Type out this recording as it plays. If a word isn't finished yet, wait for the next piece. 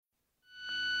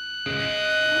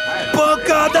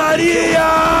Punkadaria!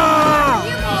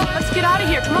 Let's get out of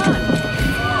here, come on.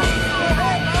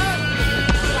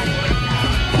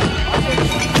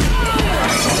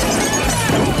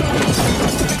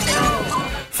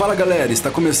 Fala galera, está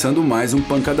começando mais um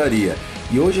Punkadaria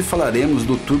e hoje falaremos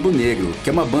do Turbonegro, que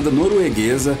é uma banda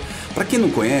norueguesa. Para quem não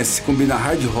conhece, combina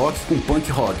hard rock com punk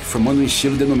rock, formando um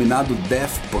estilo denominado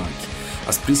Death Punk.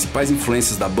 As principais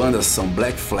influências da banda são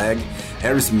Black Flag,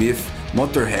 Aerosmith,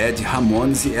 Motorhead,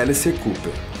 Ramones e Alice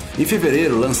Cooper. Em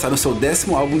fevereiro lançaram seu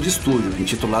 10º álbum de estúdio,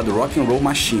 intitulado Rock and Roll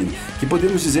Machine, que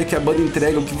podemos dizer que a banda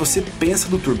entrega o que você pensa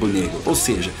do Turbonegro, ou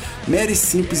seja, mera e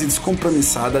simples e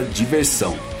descompromissada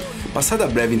diversão. Passada a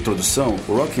breve introdução,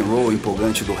 o rock and roll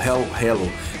empolgante do Hell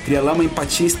Hello cria lá uma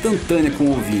empatia instantânea com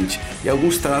o ouvinte e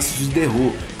alguns traços de The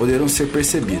Who poderão ser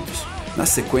percebidos. Na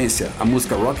sequência, a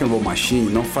música Rock and Roll Machine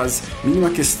não faz mínima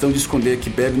questão de esconder que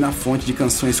bebe na fonte de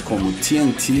canções como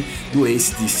TNT do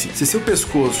AC/DC. Se seu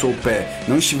pescoço ou pé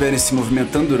não estiverem se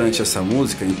movimentando durante essa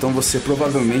música, então você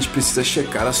provavelmente precisa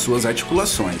checar as suas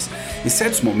articulações. Em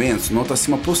certos momentos, nota-se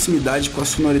uma proximidade com a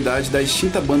sonoridade da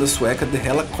extinta banda sueca The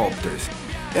Helicopters.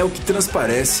 É o que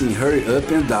transparece em Hurry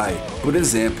Up and Die, por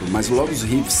exemplo, mas logo os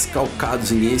riffs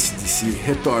calcados em AC/DC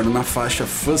retornam na faixa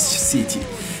First City,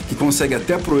 que consegue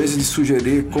até a proeza de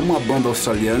sugerir como a banda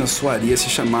australiana soaria se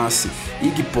chamasse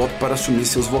Iggy Pop para assumir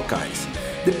seus vocais.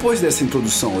 Depois dessa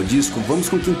introdução ao disco, vamos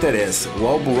com o que interessa, o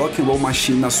álbum Rock and Roll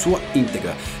Machine na sua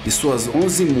íntegra, e suas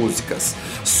 11 músicas.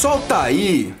 Solta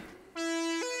aí!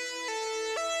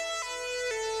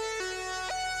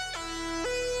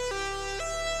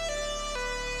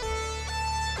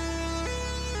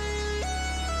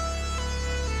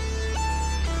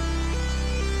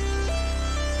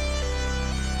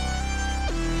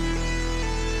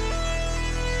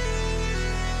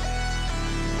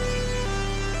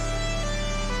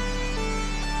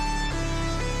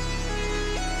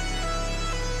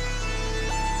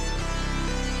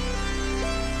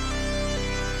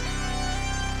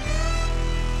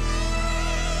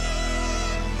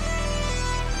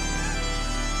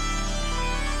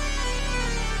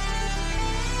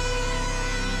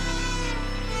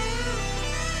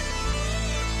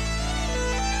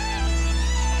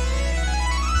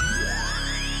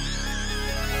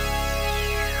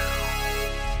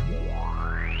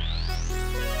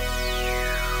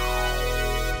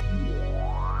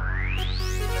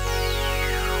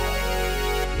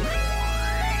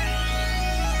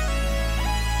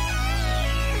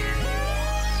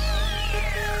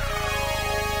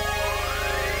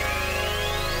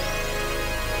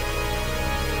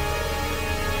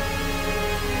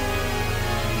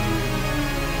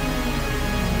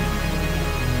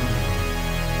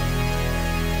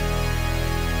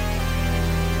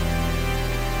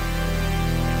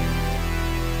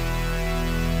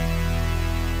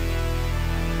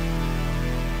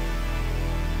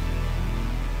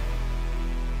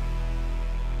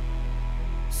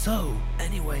 So,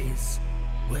 anyways,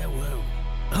 where were we?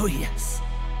 Oh yes,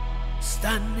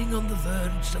 standing on the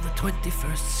verge of the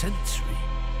 21st century,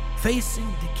 facing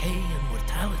decay and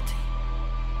mortality,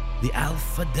 the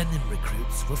Alpha Denim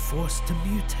recruits were forced to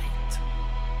mutate.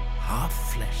 Half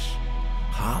flesh,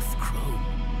 half chrome,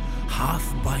 half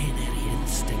binary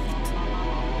instinct.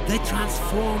 They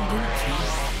transformed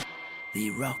into the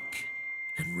rock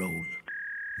and roll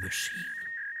machine.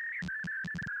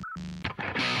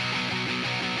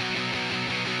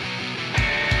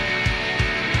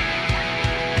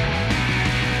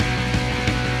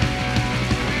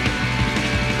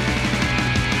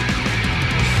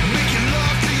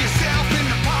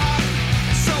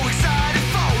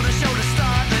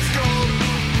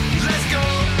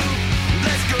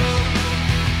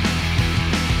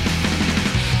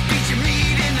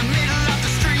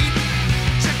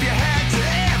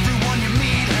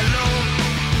 Meet, hello.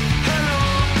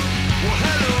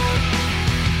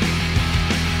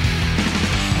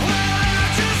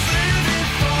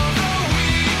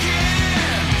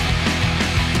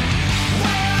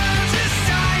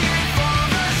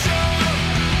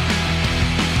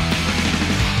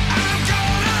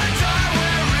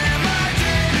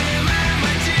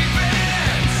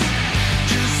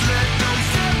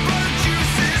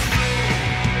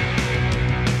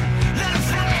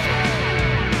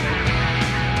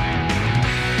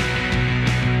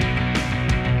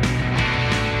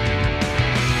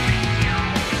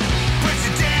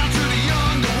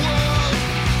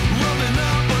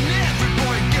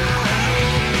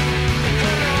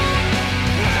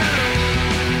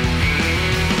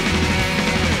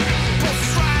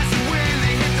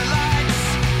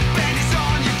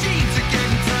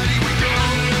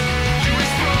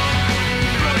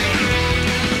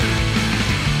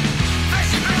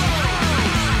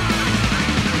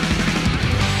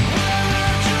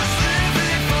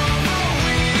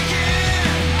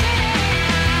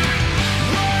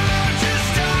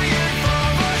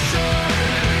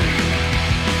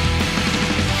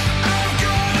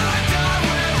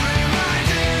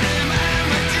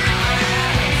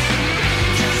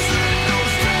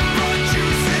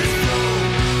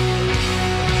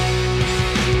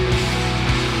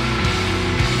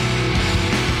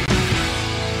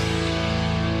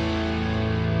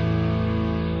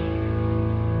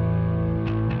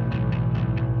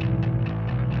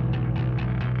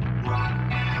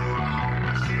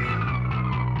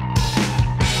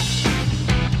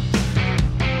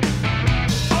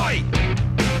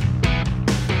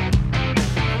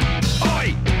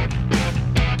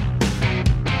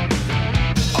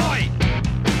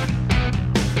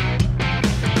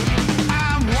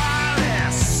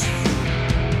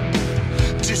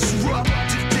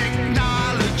 disruptive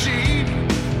technology.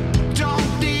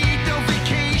 Don't need no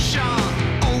vacation,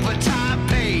 overtime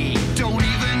pay. Don't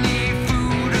even need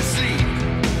food or sleep.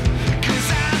 'Cause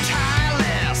I'm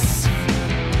tireless.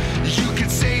 You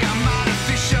could say I'm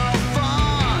artificial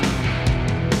fun.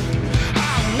 I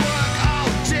work all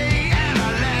day and I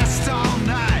last all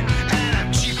night. And I'm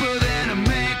cheaper than a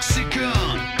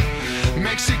Mexican.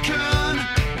 Mexican.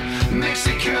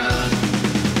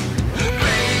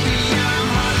 Baby, I'm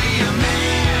hardly a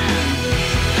man.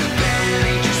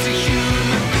 Barely just a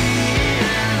human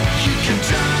being. You can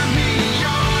turn me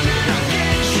on and I'll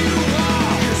get you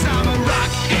off. 'Cause I'm a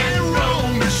rock and roll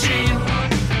machine.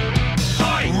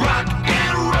 Oi, rock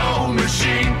and roll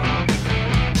machine.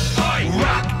 Oi,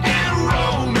 rock and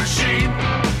roll machine.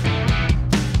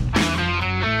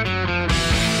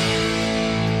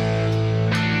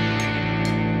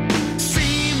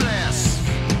 Seamless.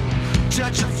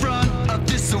 Touch the front of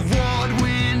this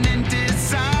award-winning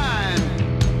design.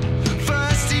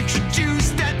 First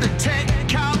introduced at the Tech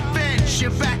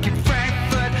Convention back in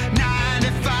Frankfurt,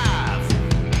 95.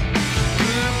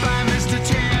 Goodbye, Mr.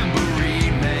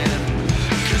 Tambourine Man.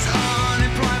 'Cause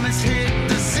unemployment's hit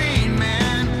the scene,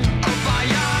 man. A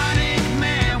bionic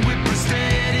man with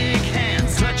prosthetic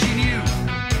hands. Touching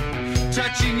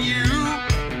you.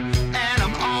 And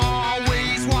I'm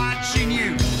always watching you.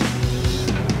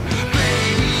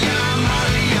 Baby, I'm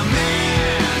hardly a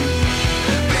man.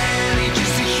 Barely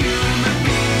just a human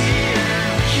being.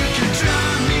 You can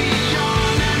turn me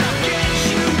on and I'll get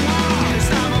you off. 'Cause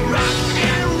I'm a rock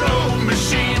and roll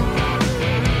machine.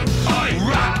 Oi,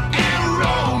 rock and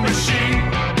roll machine.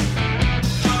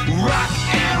 Rock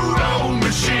and roll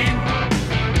machine.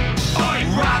 Oi,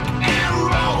 rock and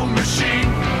roll machine.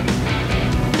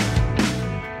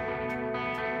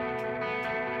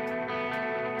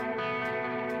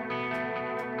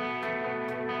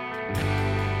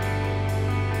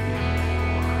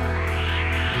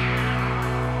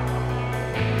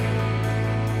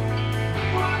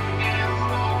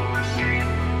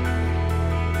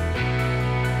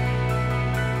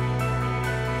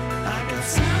 I got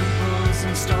samples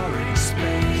in storage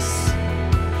space,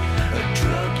 a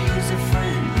drug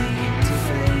user-friendly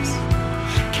interface.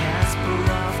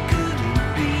 Kasparov couldn't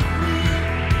beat me,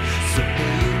 so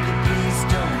baby, please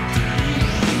don't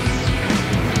delete me.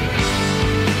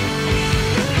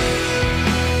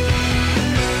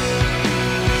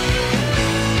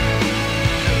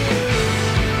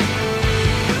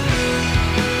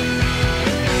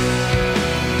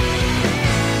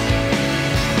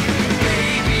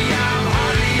 Baby, I'm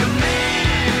hardly a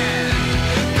man.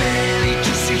 Barely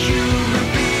just a human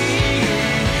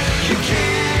being. You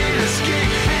can't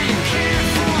escape and you can't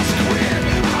force quit.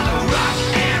 I'm a rock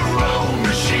and roll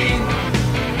machine.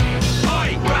 Oi,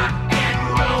 rock and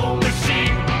roll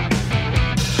machine.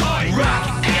 Oi, rock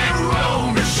and roll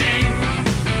machine.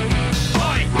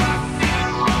 Oi, rock and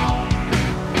roll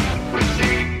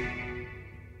machine.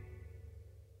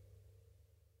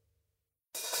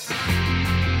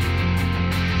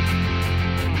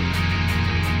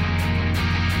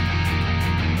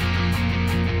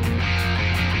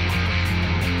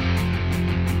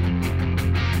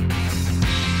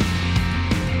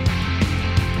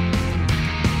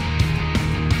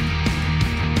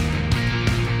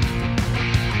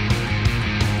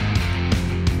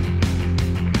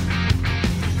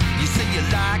 You say you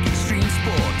like extreme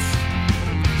sports,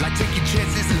 like taking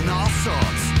chances in all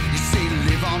sorts. You say to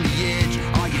live on the edge,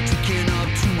 are you taking up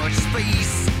too much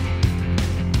space?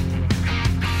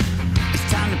 It's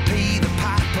time to pay the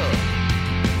piper.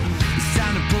 It's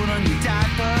time to put on your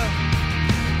diaper.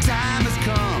 Time has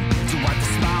come to wipe the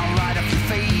smile right off your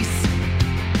face.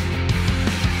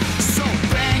 So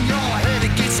bang your head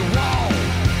against the wall.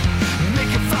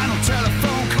 Make a final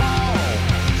telephone call.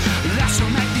 Last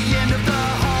one at the end of the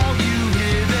hall, you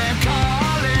hear them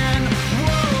calling.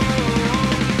 Whoa,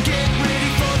 get ready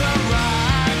for the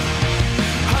ride.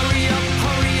 Hurry up,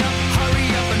 hurry up, hurry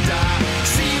up and die.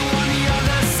 See you on the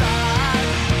other side.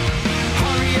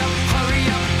 Hurry up, hurry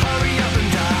up, hurry up and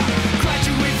die.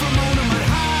 Graduate from Monument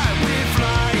High with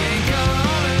flying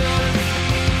colors.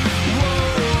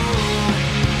 Whoa,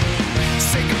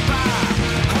 say goodbye.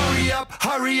 Hurry up,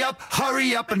 hurry up, hurry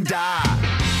up and die.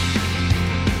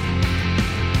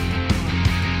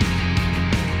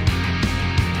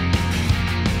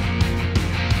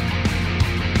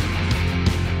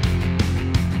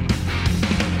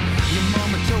 Your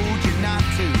mama told you not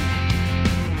to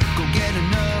go get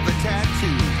another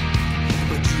tattoo,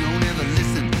 but you don't ever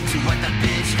listen to what that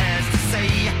bitch has to say.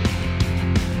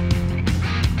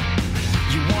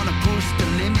 You wanna push the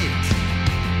limit,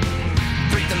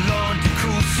 break the law and do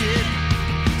cool shit.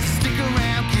 Stick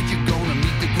around, kid, you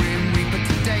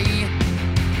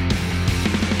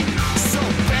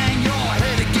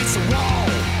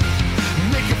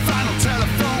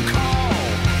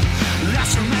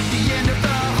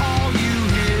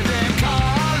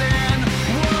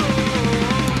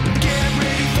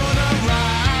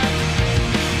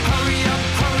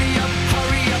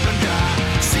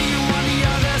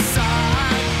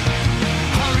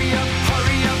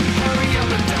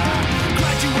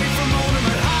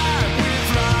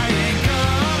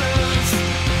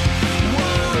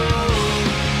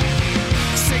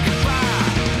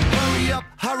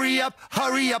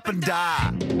hurry up and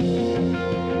die.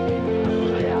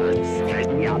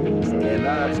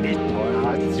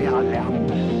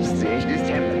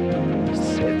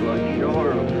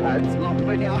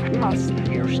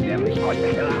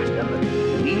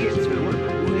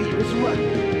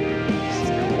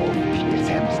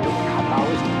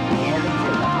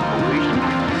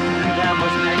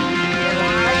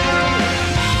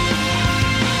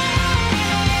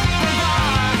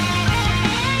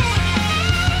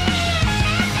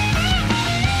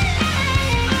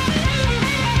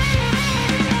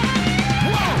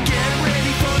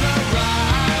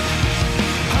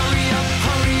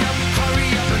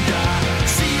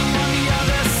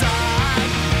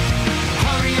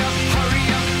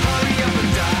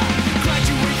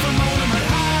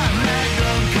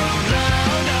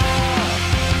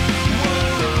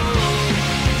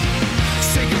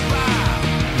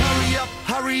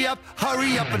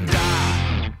 Hurry up and die.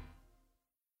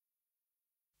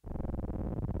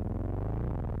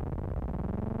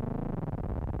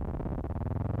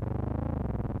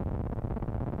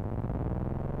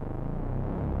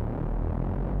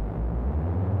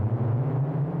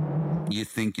 You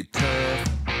think you're tough,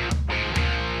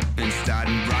 been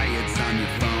starting riots on your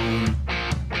phone.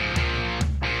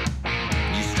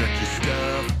 You stretch your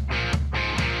stuff,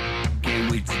 can't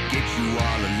wait to get you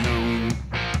all alone.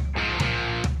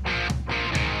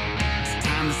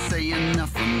 Say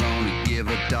enough, I'm gonna give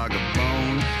a dog a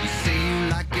bone. You say you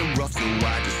like it rough, so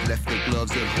I just left the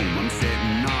gloves at home. I'm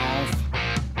setting off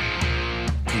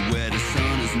to where the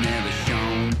sun has never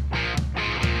shone.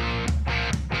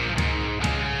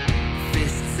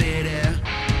 Fist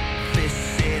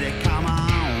City, come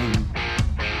on.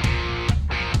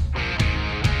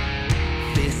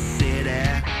 Fist City,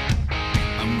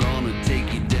 I'm gonna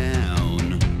take you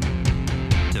down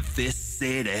to Fist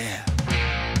City.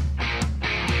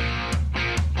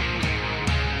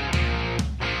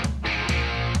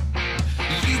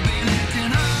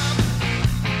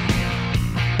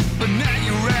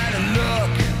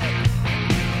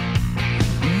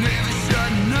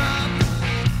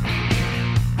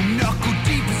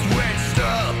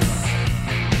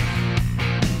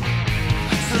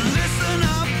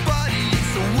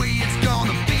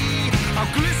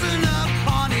 Listen up,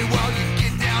 honey, while you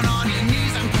get down on your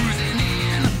knees. I'm cruising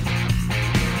in.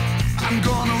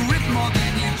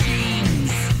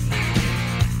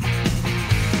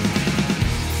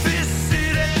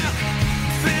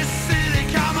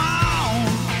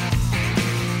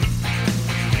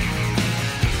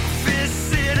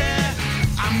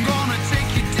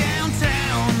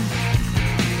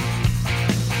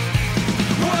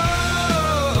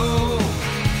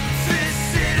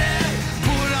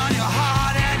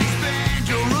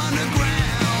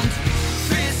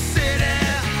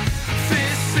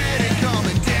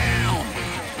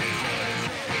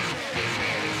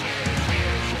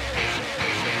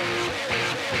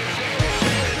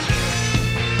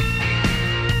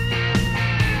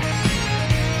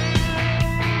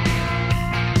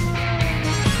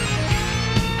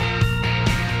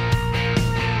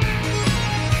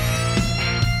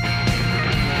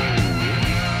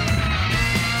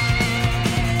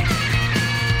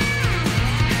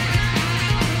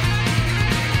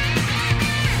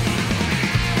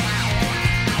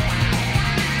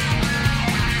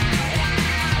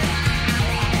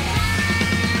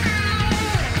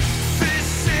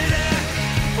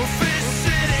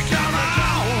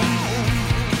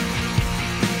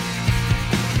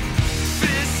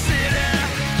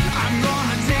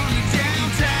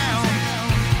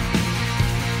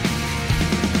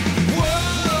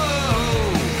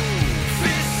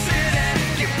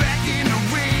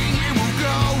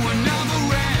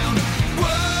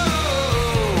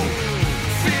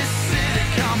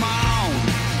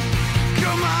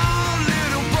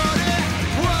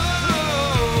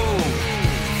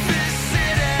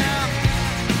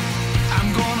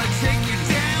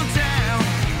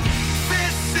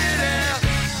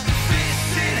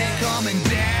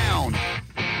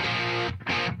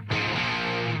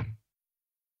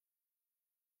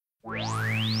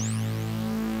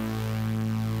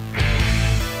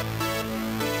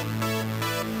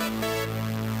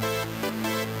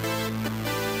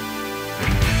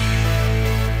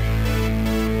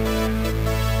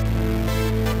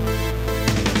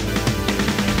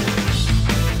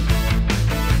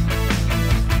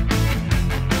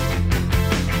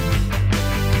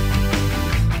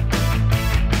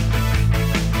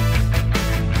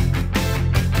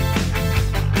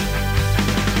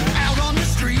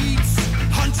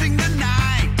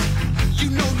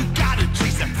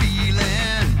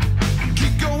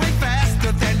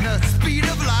 Speed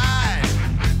of light,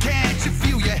 can't you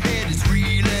feel your head is reeling?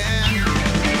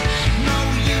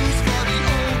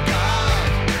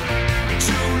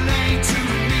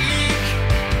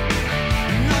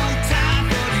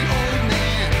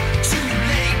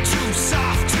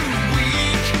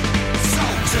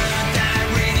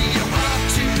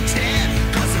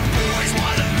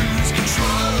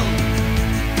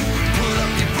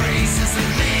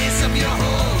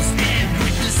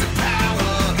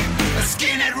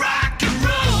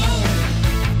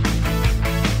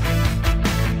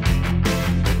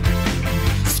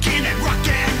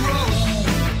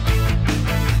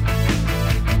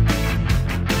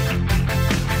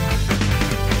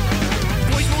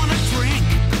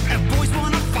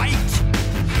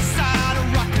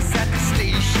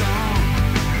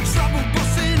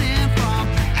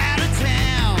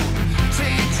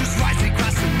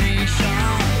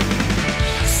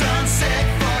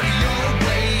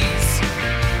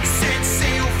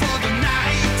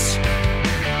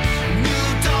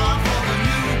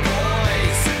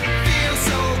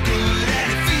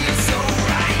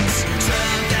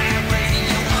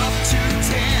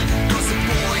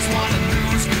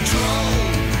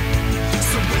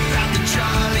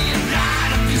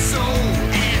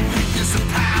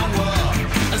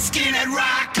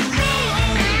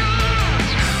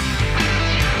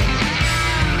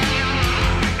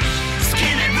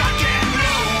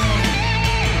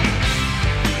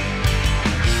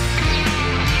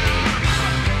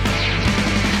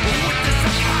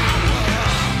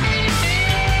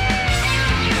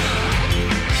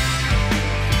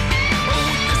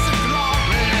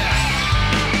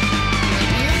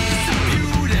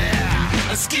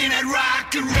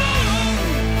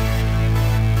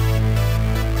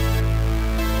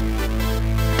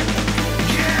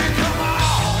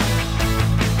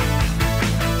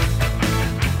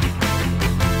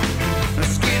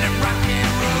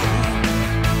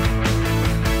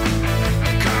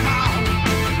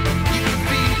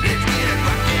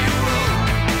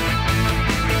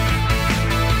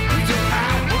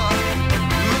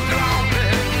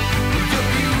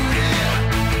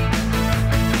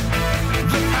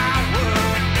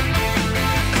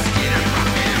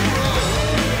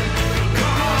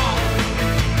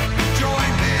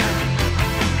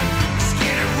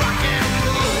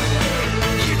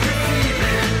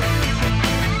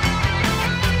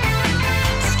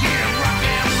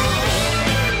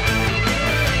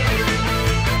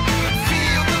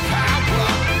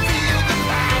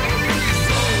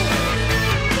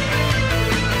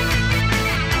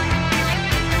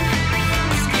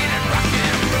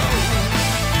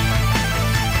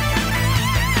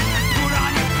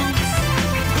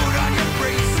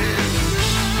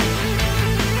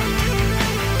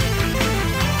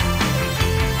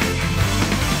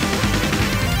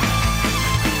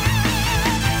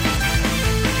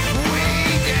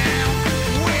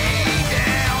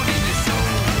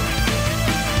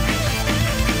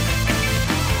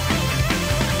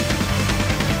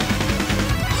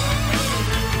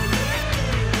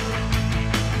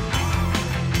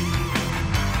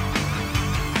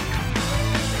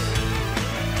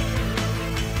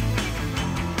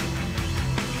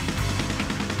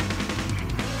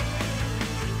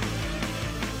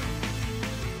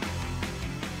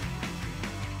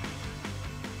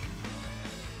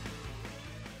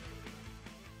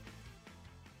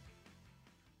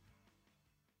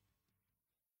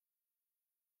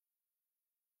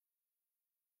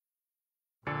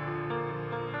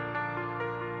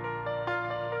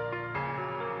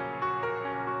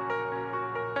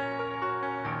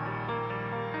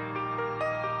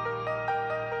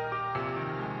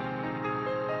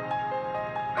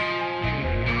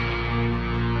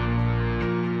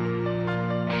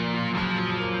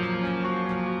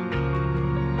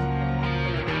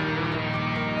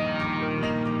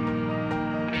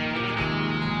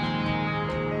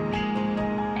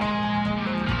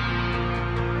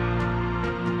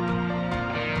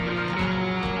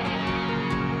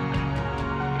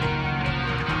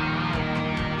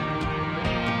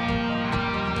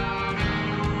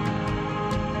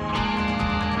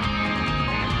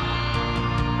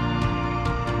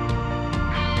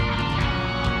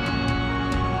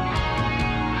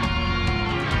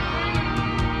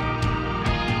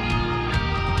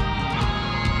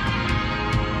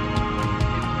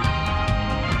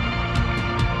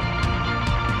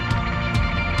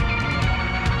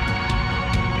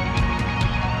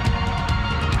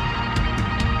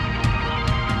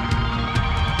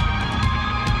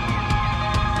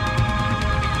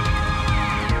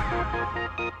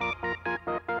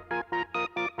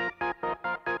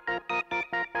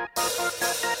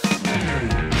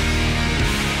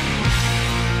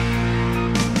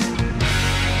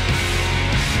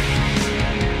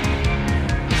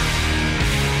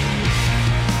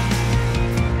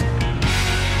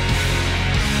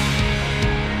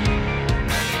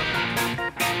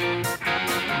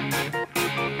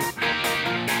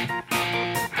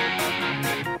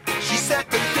 She said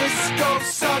the disco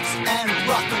sucks and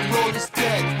rock and roll is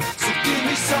dead. So give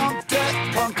me some death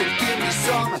punk and give me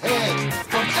some head.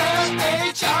 From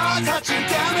LHR touching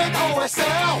down at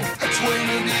OSL, a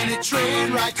 20-minute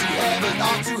train right to heaven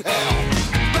or to hell.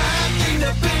 Back in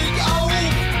the big O,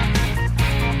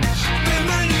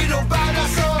 bienvenido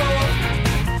badasso.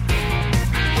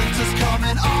 Winter's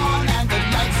coming on and the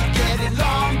nights are getting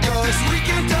longer. This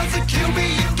weekend doesn't kill me,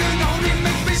 it can only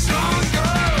make me stronger.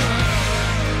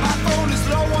 My phone is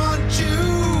low on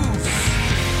juice,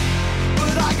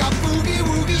 but I got boogie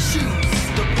woogie shoes.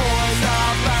 The boys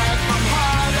are back from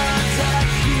heart attack.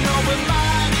 You know we're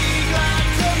mighty glad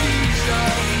to meet ya.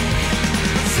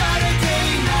 But Saturday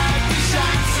night we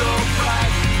shine so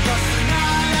bright, 'cause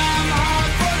tonight I'm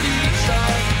hard for Nietzsche.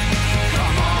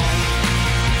 Come on,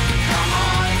 come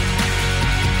on,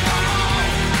 come on.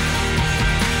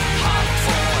 Hard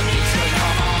for Nietzsche,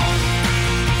 come on,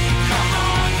 come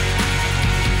on.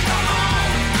 Come on,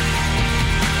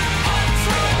 hard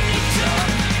for Nietzsche.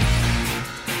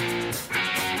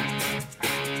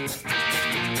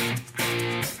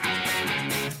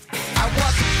 I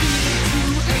wasn't feeling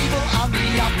too able on the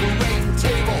operating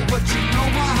table, but you know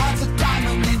my heart's a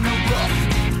diamond in the rough.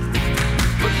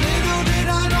 But little did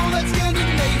I know that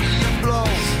Scandinavian blow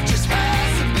just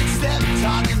hasn't been stepped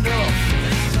on enough.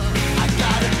 I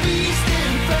got a beast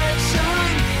infection,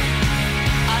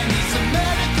 I need some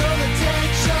medical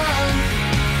attention.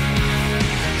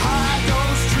 High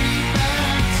dose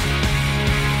treatment,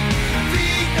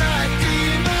 feed that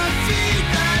demon, feed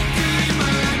that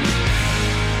demon.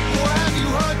 Or have you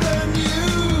heard the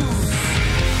news?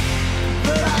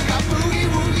 But I got boogie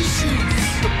woogie shoes.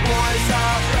 The boys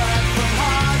are back from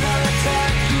heart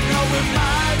attack. You know we're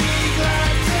mighty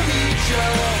glad to meet ya.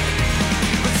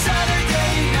 But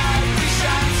Saturday night we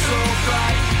shine so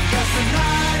bright, 'cause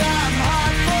tonight I'm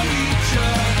hard for Nietzsche.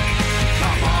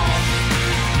 Come on,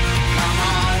 come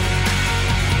on,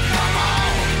 come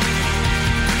on.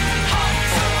 Hard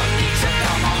for Nietzsche,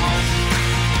 come on,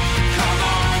 come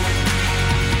on,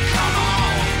 come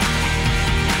on.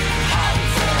 Hard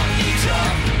for Nietzsche.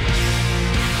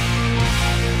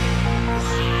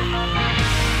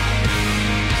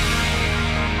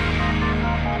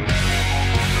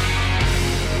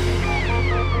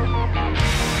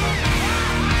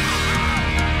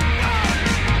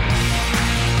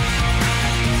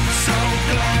 So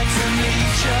glad to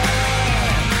meet ya.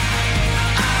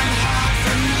 I'm hot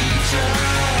for Nietzsche.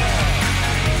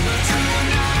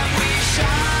 Tonight we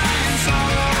shine so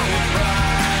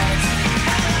bright.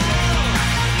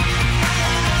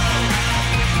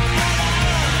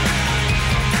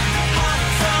 Hot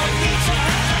for Nietzsche.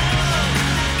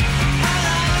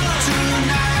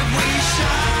 Tonight we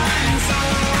shine so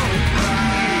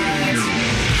bright.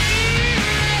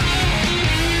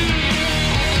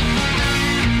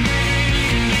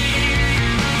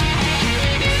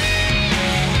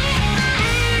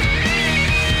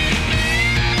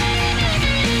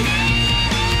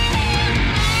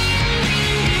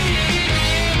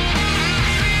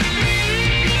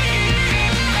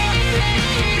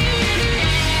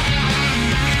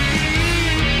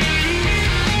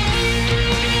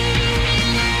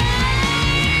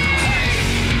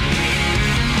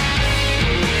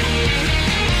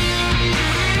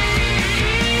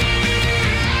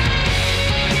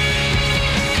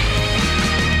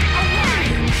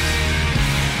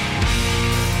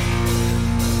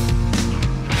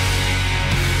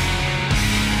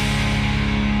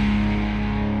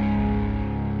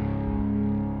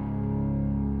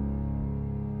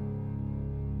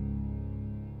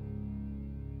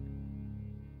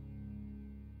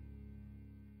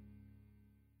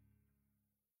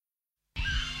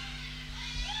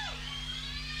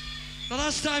 The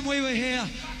last time we were here,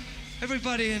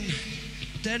 everybody in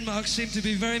Denmark seemed to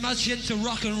be very much into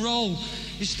rock and roll.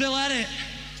 You still at it?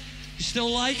 You still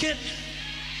like it?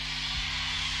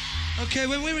 Okay,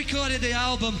 when we recorded the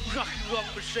album, Rock and roll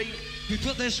machine. we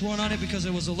put this one on it because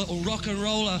it was a little rock and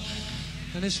roller,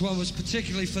 and this one was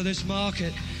particularly for this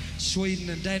market, Sweden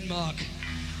and Denmark.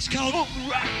 It's called Rock.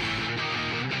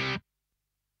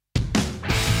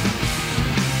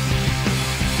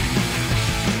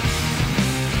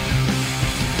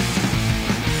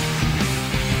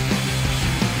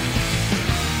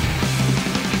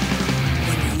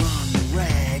 When you're on the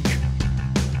rag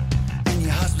and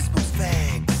your husband smokes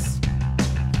fags,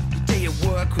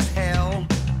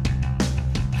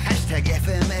 like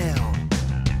FML.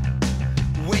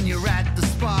 When you're at the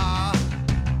spa,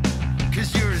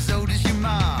 'cause you're as old as your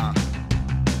ma.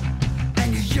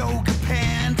 And your yoga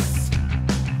pants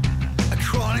are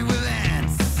crawling with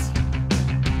ants.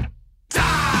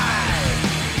 Die!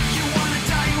 You wanna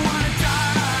die, you wanna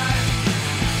die.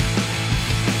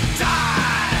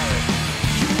 Die!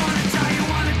 You wanna die, you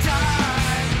wanna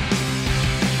die.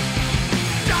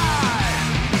 Die!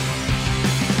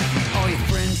 All your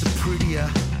friends are prettier.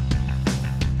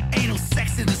 Ain't no sex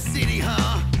in the city,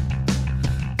 huh?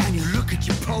 And you look at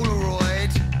your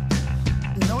Polaroid,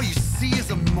 and all you see is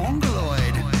a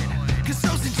mongoloid. 'Cause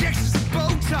those injections of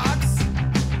Botox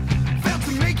failed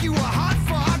to make you a hot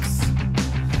fox.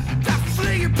 That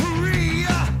fling in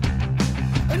Korea,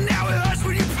 and now it hurts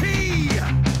when you pee.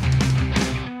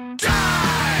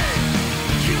 Die!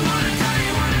 You wanna die,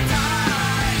 you wanna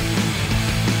die.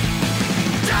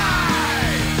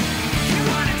 Die! You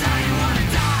wanna die, you wanna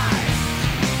die.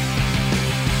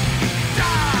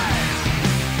 Die!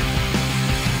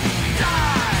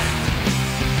 Die!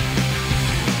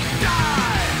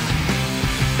 Die!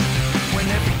 When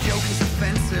every joke is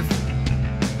offensive,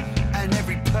 and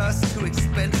every purse too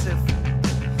expensive,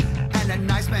 and that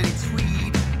nice man in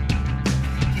tweed,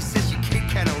 he says your kid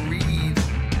cannot read.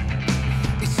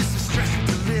 It's just a stressful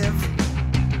to live.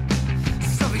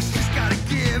 Something's just gotta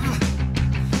give.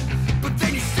 But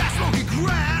then you start smoking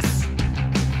grass,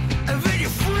 and then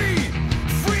you're free,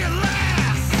 free at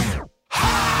last.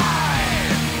 High!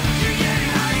 You're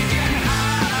getting high, you're getting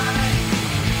high.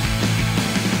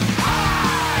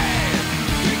 High!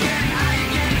 You're getting high,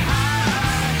 you're getting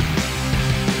high.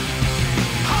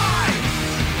 High!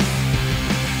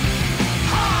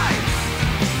 High!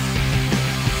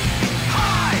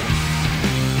 High!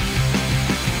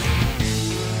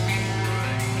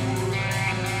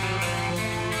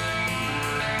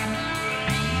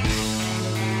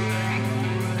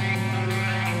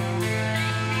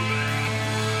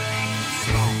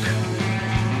 Smoke,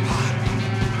 hot, smoke,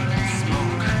 hot, smoke,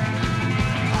 hot,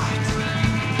 smoke,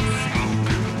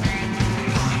 hot, smoke,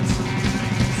 hot, smoke, hot, smoke, hot, smoke, hot, smoke,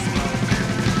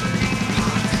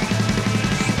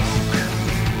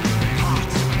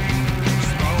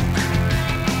 hot, smoke, hot, smoke, hot,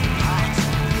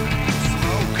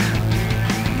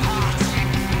 smoke, hot, smoke, hot, smoke,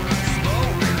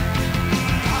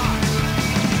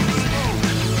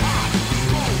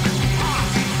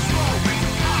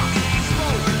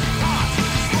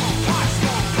 hot, smoke,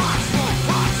 hot,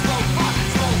 smoke, hot,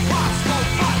 smoke, hot,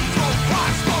 smoke, hot, smoke,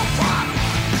 hot, smoke, hot.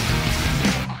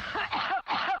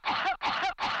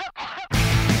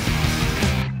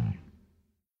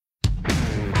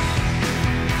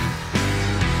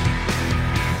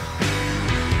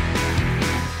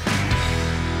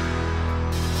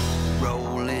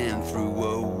 Rolling through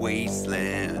a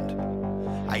wasteland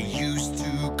I used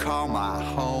to call my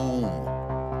home,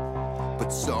 but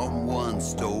someone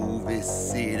stole this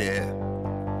city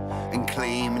and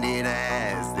claimed it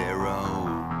as their own.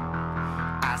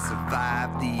 I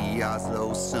survived the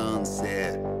Oslo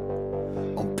sunset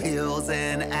on pills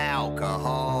and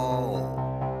alcohol,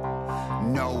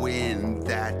 knowing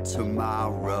that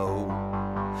tomorrow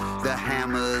the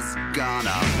hammer's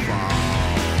gonna fall.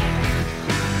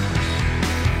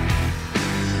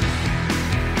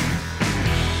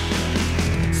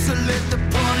 So let the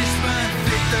punishment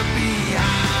fit the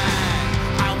behind.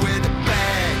 I wear the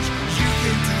badge, you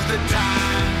can do the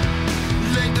time.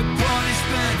 Let the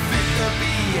punishment fit the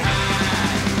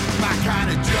behind. My kind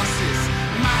of justice,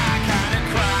 my kind of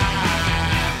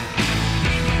crime.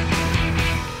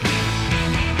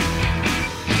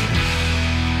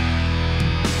 'Cause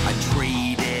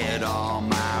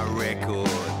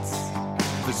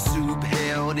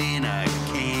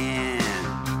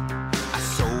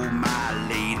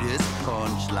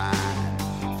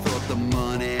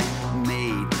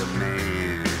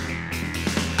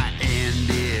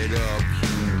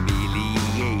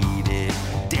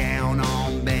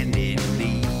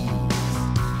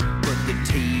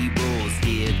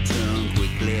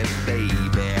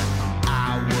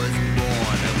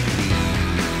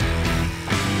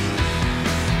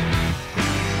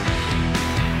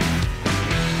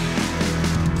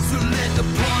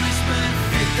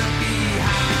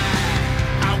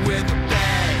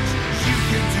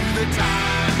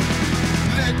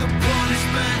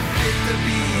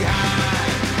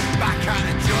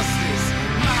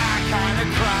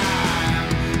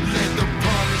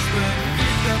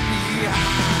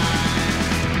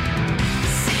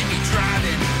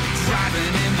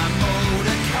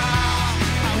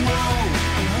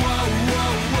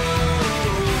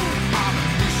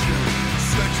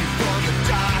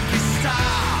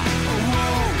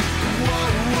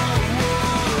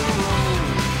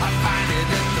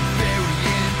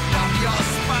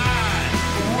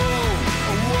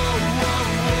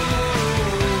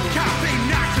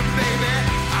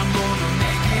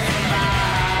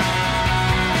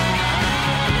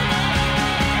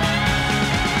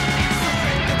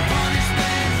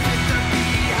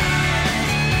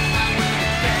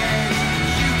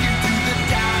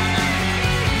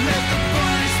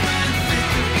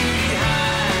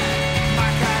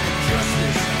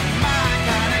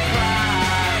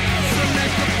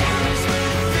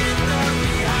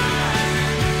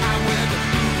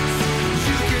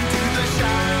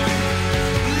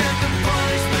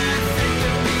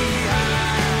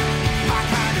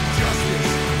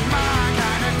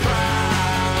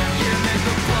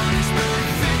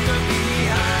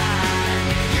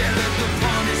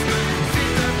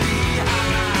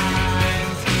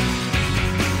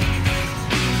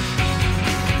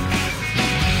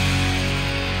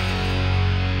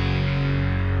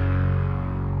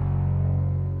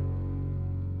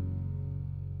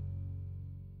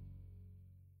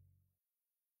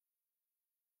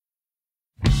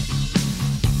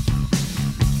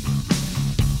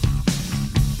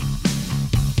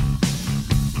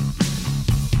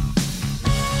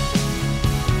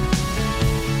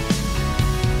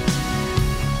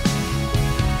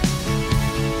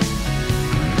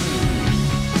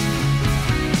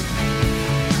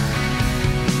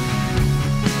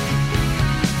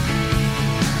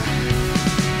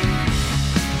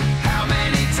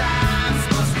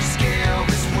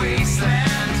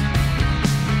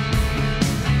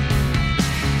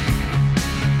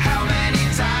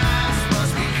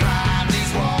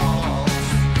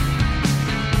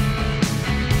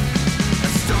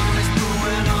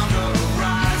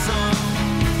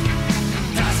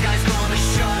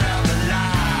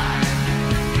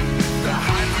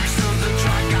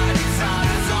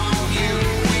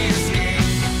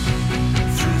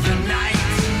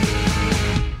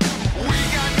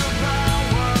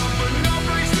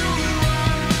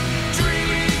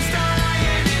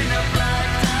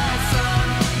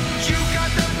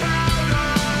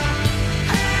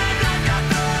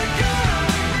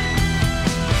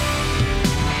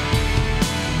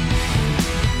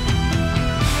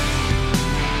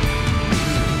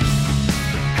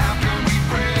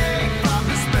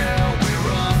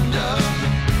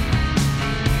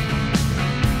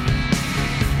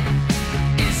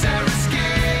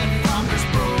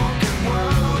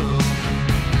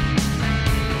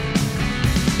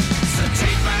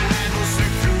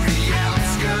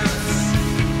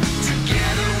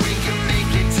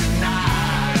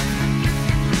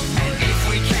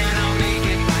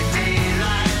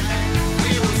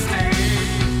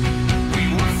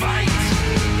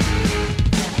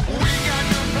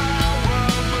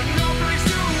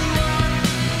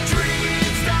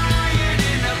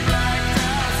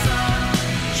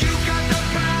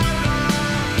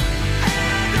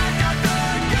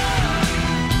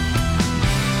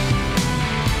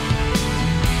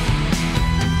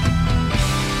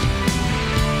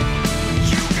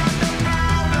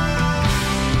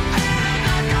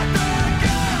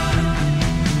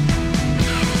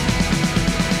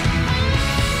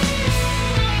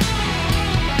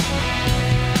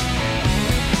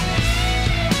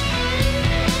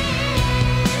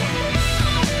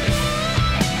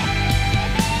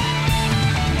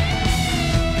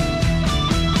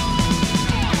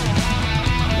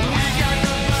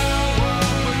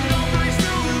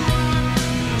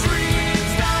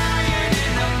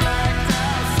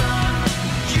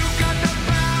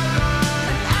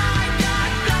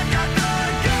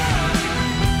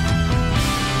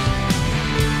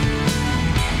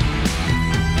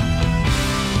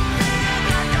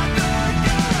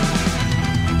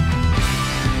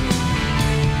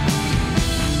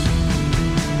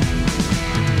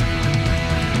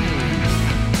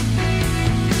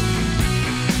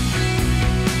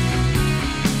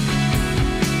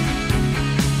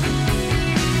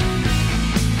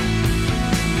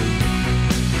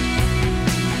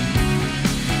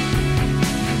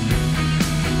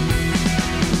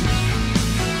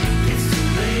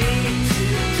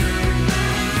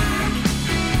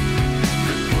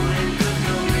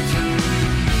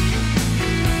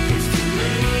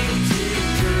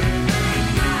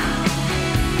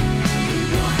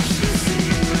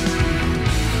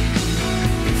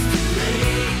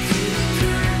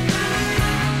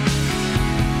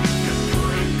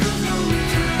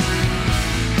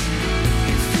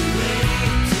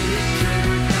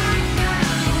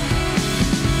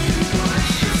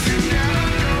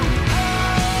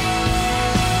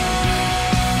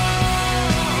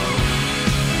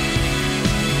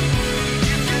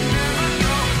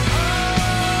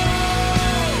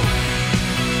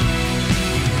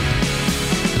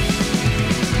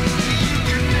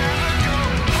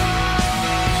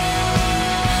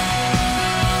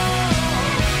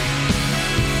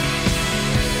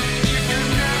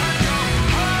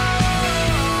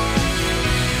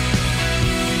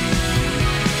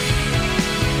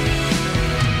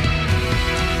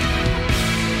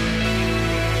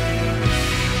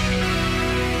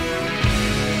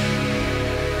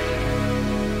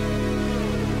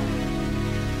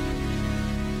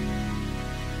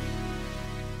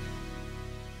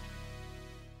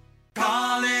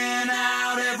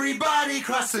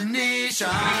across the nation.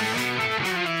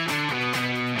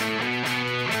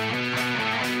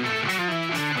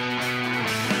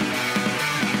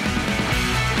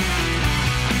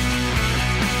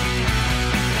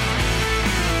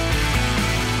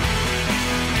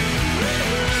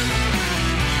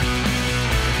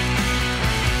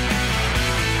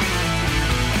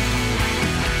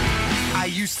 I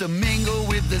used to mingle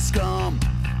with the scum,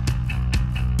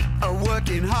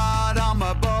 working hard on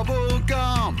my bubble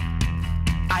gum.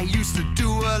 I used to do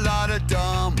a lot of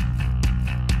dumb.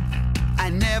 I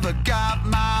never got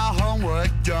my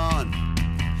homework done.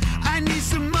 I need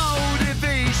some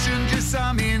motivation, just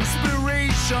some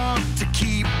inspiration to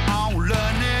keep on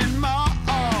learning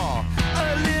more.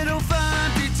 A little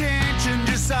fun detention,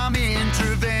 just some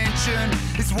intervention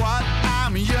is what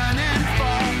I'm yearning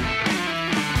for.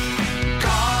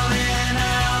 Calling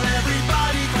out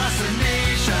everybody across the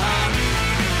nation.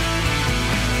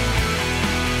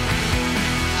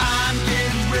 I'm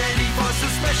getting ready for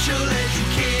some special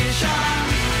education.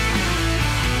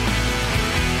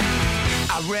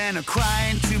 I ran a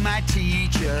crying to my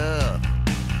teacher.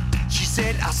 She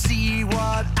said, I'll see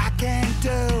what I can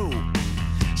do.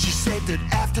 She said that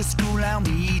after school I'll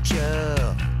meet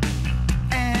you,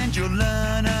 and you'll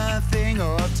learn a thing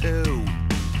or two.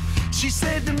 She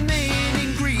said the main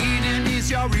ingredient is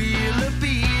your real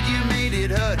beat. You made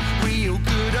it hurt real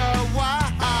good, oh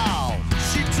wow.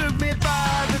 She took me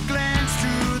by the glance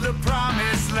to the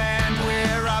promised land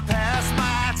where I passed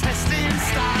my testing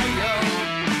style.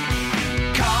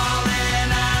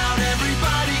 Calling out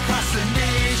everybody across the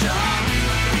nation.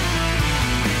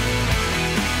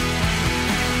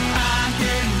 I'm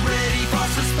getting ready for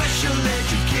some special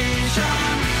education.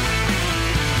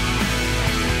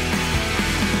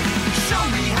 Show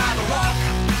me how to walk,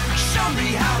 show me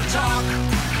how to talk,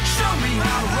 show me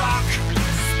how to rock.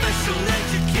 Special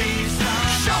education.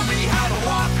 Show me how to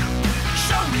walk,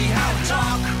 show me how to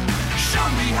talk, show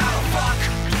me how to fuck.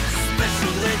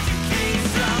 Special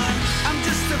education. I'm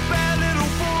just a bad little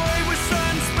boy with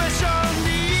some special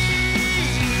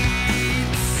needs.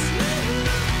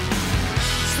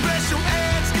 Special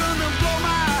ed's gonna blow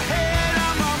my head.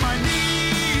 I'm on my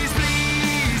knees,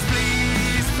 please,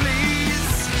 please,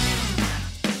 please.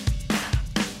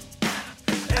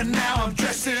 And now I'm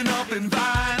dressing up in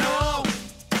vinyl.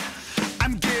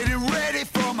 I'm getting ready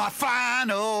for my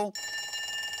final.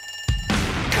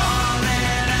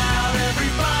 Calling out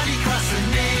everybody across the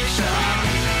nation.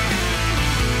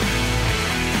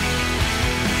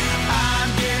 I'm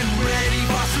getting ready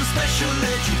for some special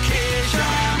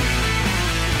education.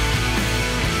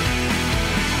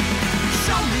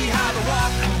 Show me how to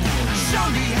walk, show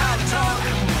me how to talk,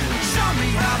 show me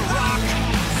how to rock.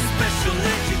 Special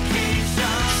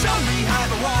education. Show me how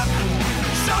to walk,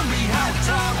 show me how to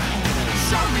talk,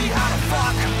 show me how to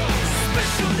fuck.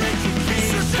 Special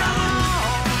education. So come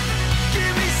on,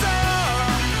 give me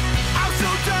some. I'm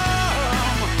so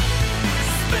dumb.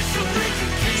 Special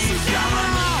education. So come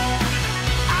on,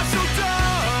 I'm so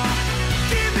dumb.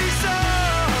 Give me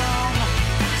some.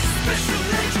 Special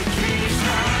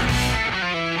education.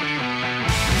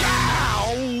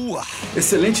 Yow!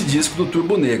 Excelente disco do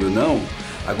Turbonegro, não?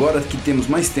 Agora que temos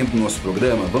mais tempo no nosso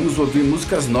programa, vamos ouvir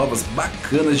músicas novas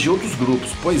bacanas de outros grupos.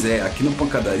 Pois é, aqui no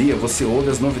Punkadaria você ouve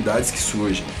as novidades que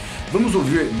surgem. Vamos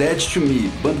ouvir Dead to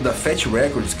Me, banda da Fat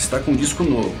Records, que está com um disco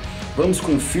novo. Vamos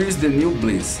com Fear's the New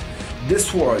Bliss. The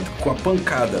Sword, com a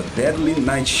pancada Deadly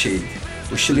Nightshade.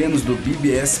 Os chilenos do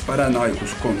BBS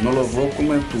Paranoicos, com Novo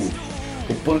como tu.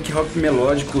 O punk rock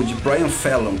melódico de Brian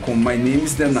Fallon, com My Name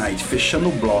is the Night, fechando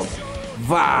o bloco.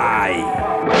 Vai!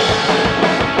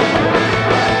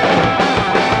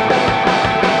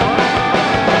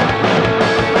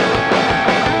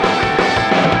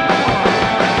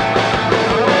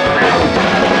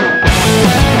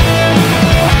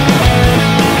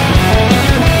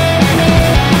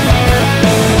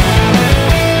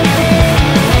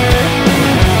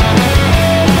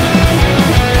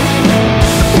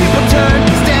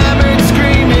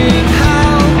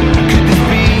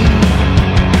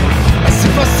 As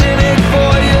if I said it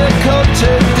for your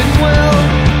culture, then well,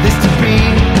 this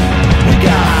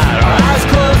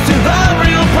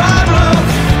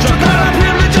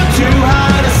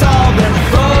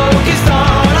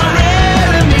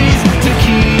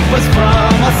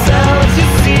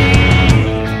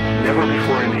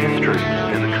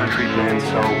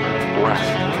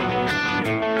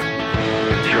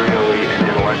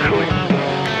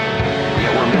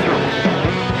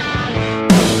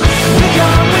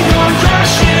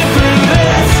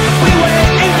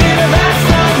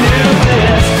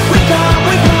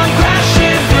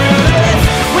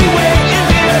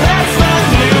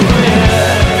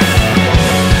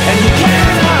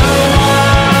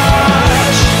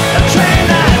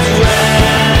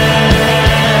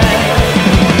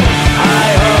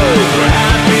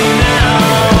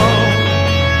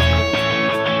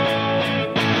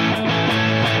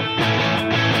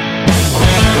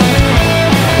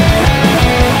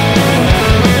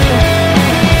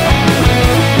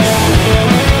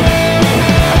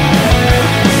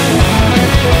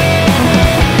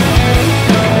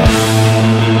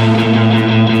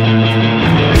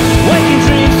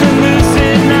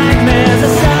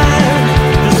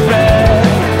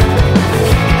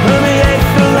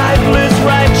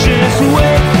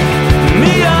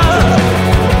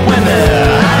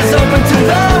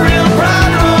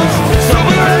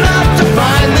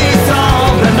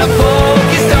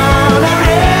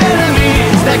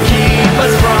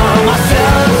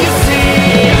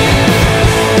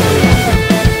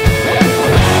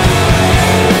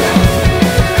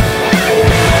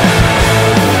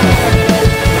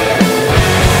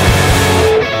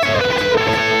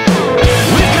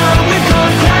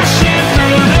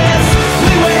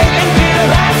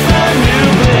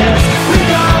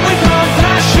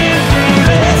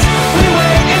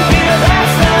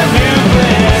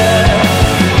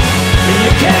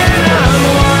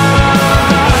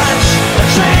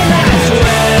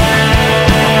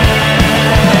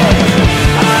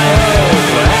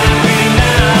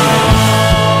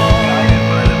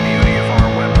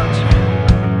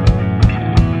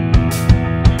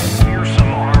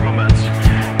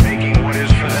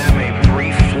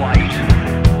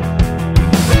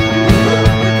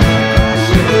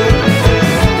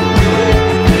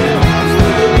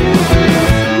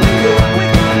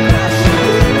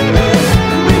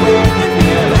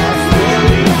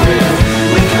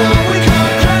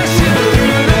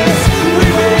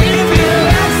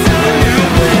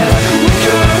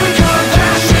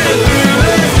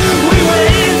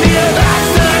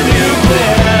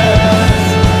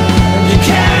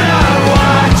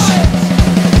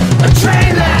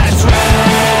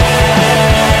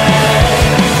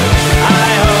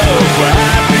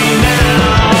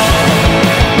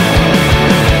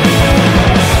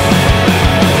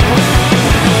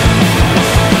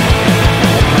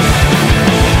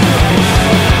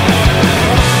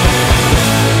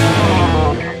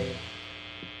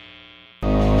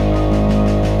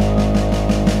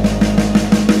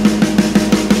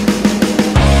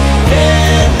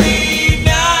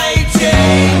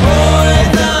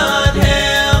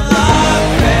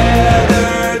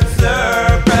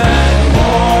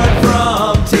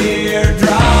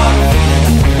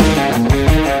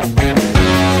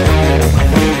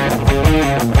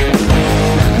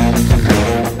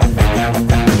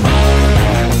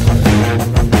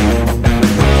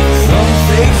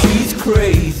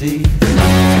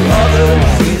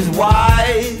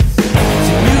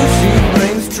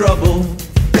follow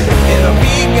in a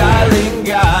beguiling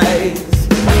guise.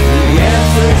 The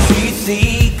answer she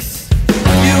seeks,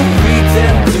 you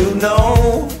pretend to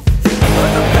know, but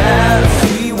the path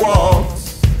she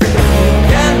walks, you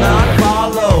cannot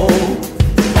follow.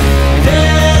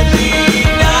 Deadly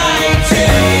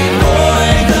nightshade,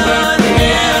 poison,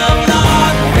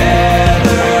 hemlock,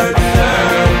 feathered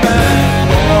serpent,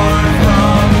 born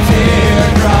from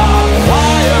teardrop,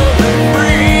 wild and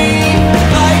free,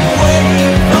 like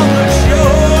waves on the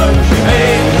shore. She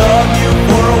may love you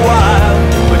for a while,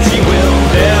 but she will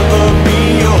never be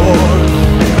yours.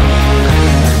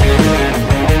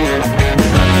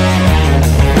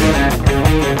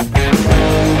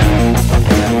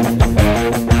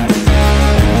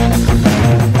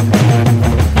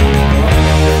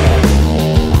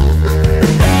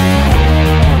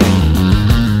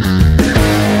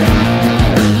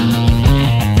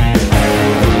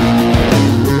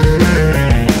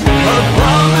 Her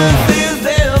promise is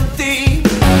empty,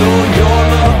 though your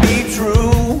love be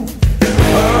true.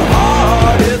 Her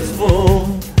heart is full,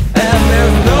 and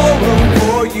there's no room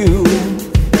for you.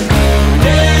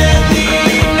 Deadly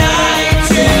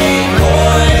nightshade,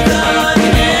 poison,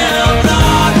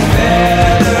 hemlock,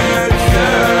 feathered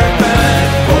serpent,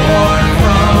 born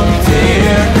from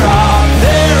teardrop.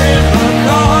 There in her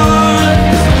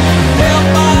cards, held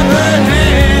by her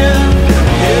hand,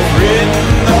 is written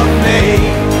the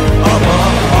fate of a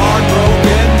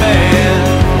heartbroken man.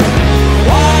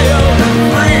 Wild and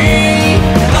free,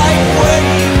 like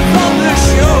waves on the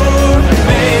shore,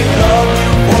 may love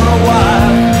you for a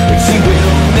while, but she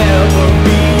will never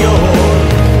be yours.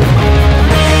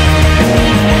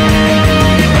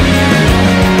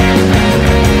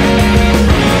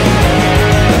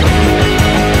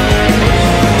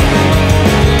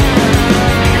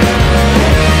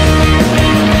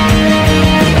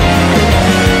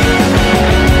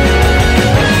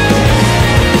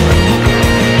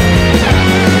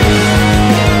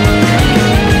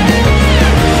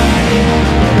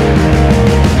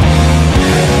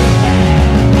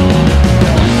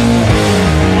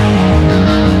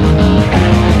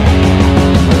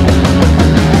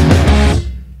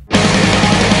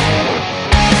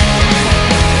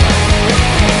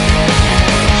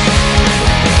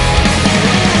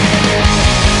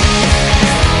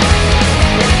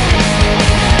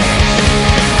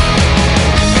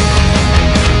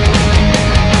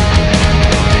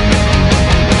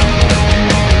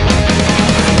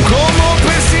 ¿Cómo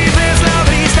percibes la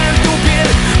brisa en tu piel?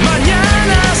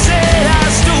 Mañana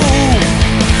serás tú,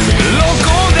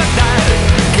 loco de atar,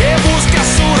 que busca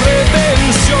su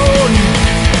redención.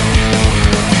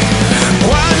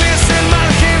 ¿Cuál es el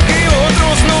margen que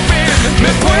otros no ven?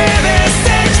 ¿Me puedes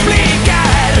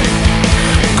explicar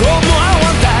cómo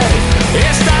aguantar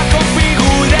esta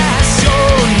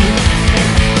configuración?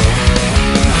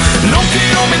 No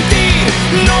quiero mentir,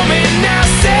 no me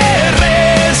nace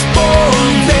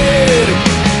responder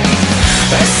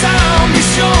esa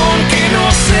ambición que no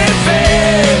se ve.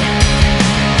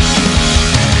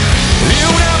 Ni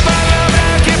una palabra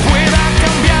que pueda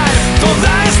cambiar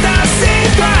toda esta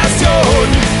situación,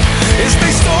 esta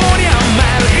historia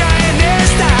amarga en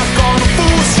esta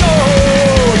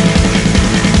confusión.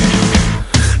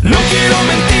 No quiero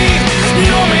mentir,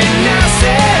 no me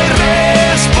nace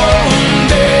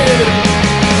responder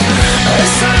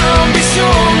esa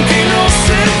ambición que no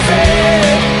se ve.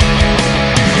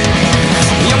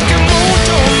 Y aunque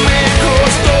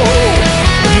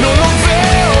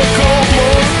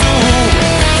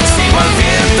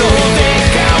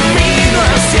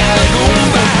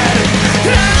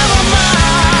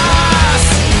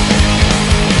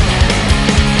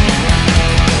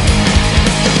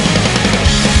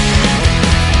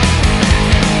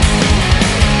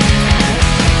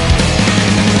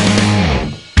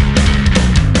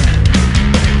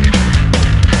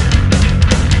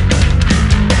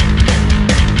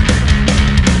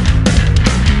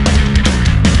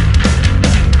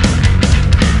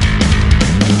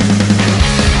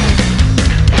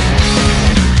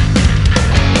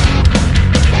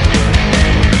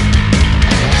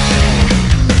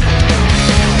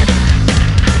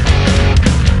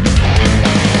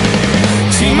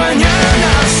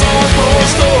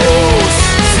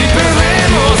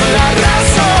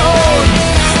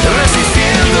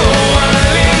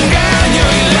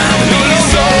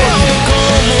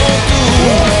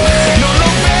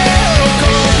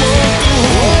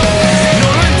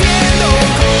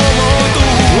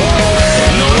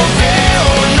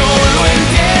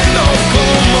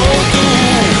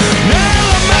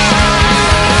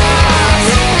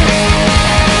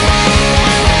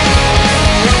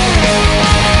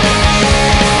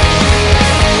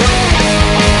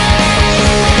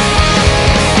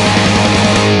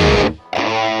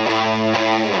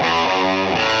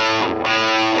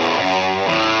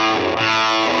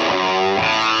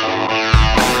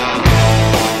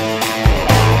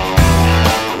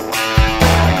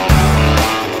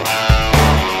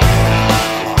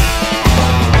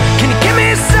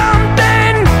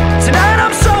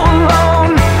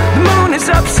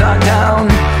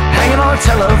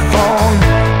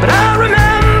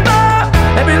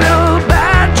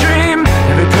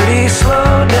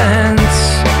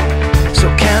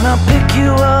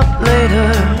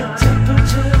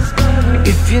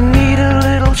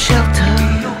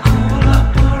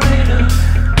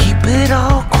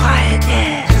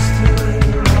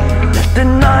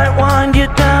night wind you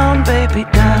down, baby,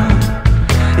 down.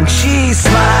 And she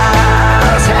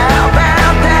smiles, how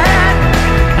about that?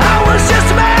 I was just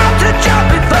about to jump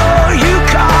before you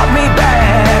called me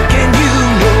back. And you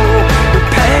know the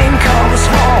pain comes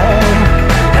home,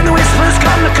 and the whispers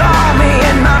come to call me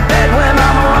in my bed when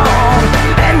I'm alone.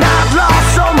 And I've lost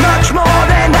so much more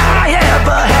than I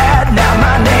ever had. Now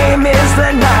my name is the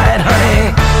night,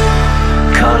 honey.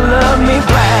 Color me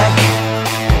black.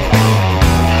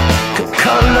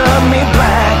 Color me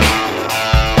black.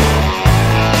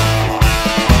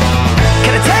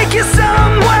 Can I take you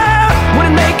somewhere? Would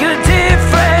it make a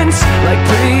difference? Like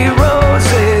 3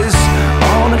 roses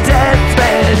on a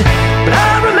deathbed. But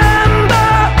I remember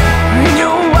in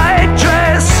your white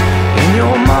dress, in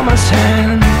your mama's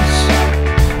hands.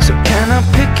 So can I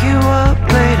pick you up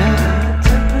later?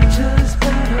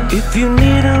 If you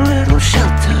need a little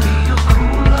shelter,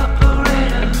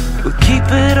 we'll keep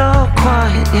it all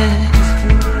quiet, yeah.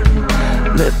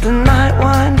 Let the night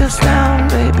wind us down,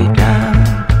 baby, down.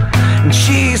 And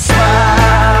she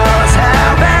smiles,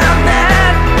 how about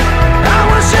that? I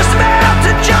was just about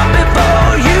to jump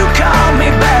before you called me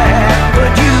back.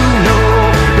 But you know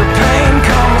the pain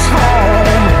comes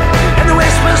home, and the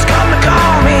whispers come to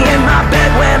call me in my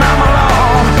bed when I'm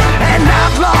alone. And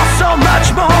I've lost so much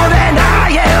more than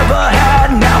I ever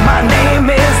had. Now my name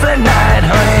is the night,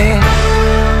 honey.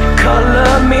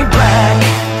 Color me black.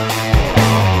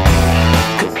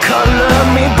 Color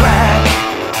me black.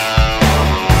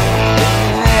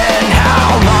 And how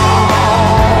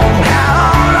long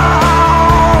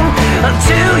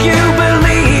until you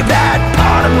believe that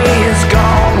part of me is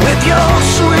gone? With your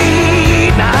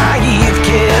sweet, naive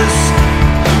kiss,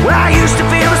 well, I used to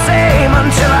feel the same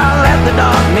until I let the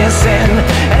darkness in.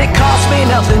 And it cost me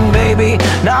nothing, baby,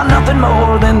 not nothing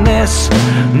more than this.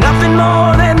 Nothing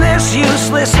more than this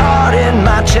useless heart in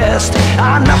my chest.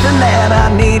 Nothing that I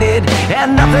needed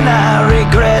and nothing I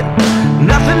regret.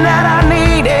 Nothing that I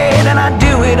needed, and I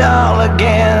do it all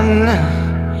again.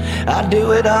 I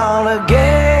do it all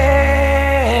again.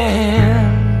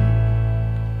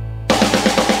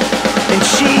 And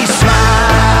she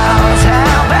smiles,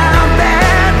 how about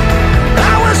that?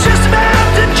 I was just about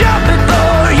to jump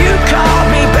before you called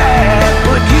me back.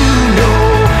 But you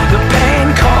know the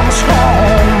pain comes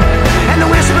home, and the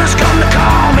whispers come to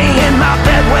call me in my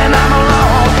bed when I'm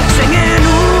alone. Singing,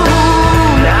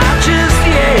 ooh, not just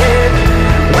yet.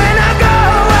 When I go,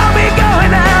 I'll be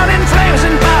going out in flames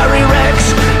and fiery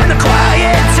wrecks. And the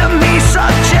quiet to me,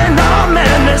 such an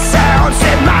ominous sound,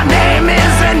 said my name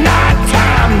is the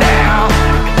nighttime now.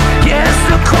 Yes,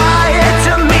 the quiet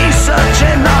to me, such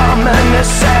an ominous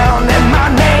sound, and my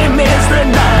name is the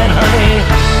night, honey.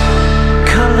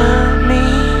 Color me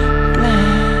black.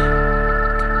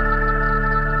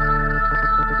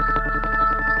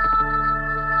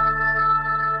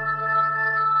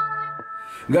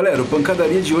 Galera, o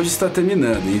Pancadaria de hoje está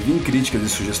terminando. Enviem críticas e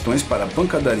sugestões para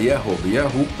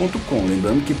pancadaria@yahoo.com.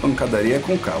 Lembrando que pancadaria é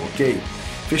com K, ok?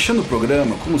 Fechando o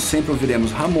programa, como sempre,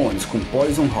 ouviremos Ramones com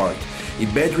Poison Heart e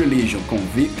Bad Religion com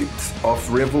Victims of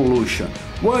Revolution.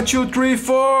 1, 2, 3,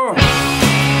 4!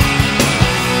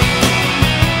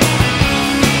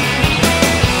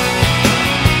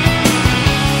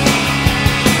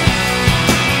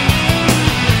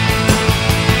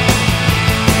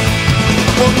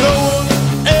 Well, no one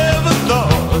ever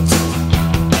thought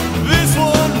this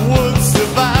one would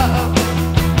survive.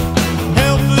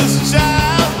 Helpless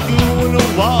child doing a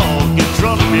walk in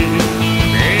front of me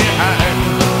behind.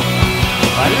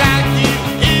 Like you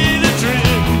in a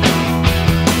dream,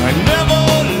 I never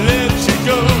let you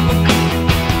go.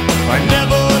 I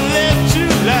never let you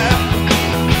laugh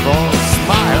or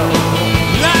smile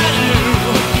like you.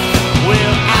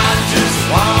 Well, I just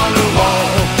wanna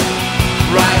walk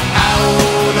right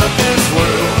out of this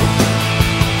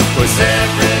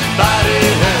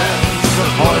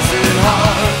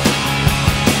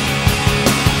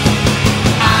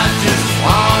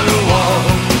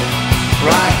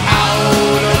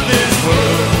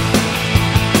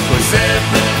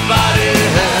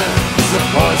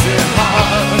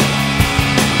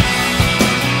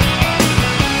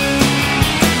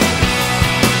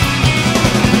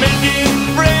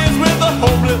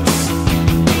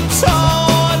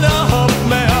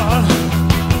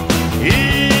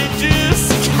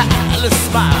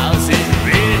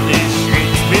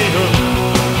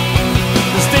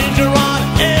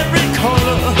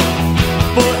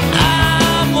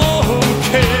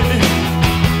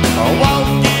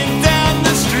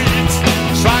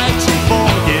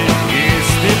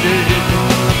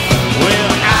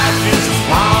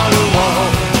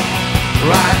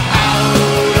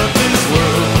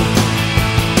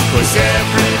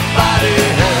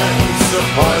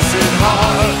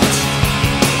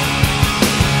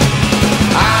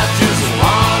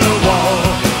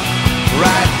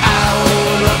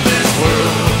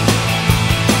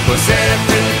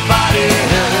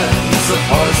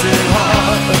poison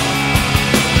heart,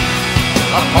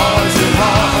 a poison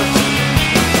heart.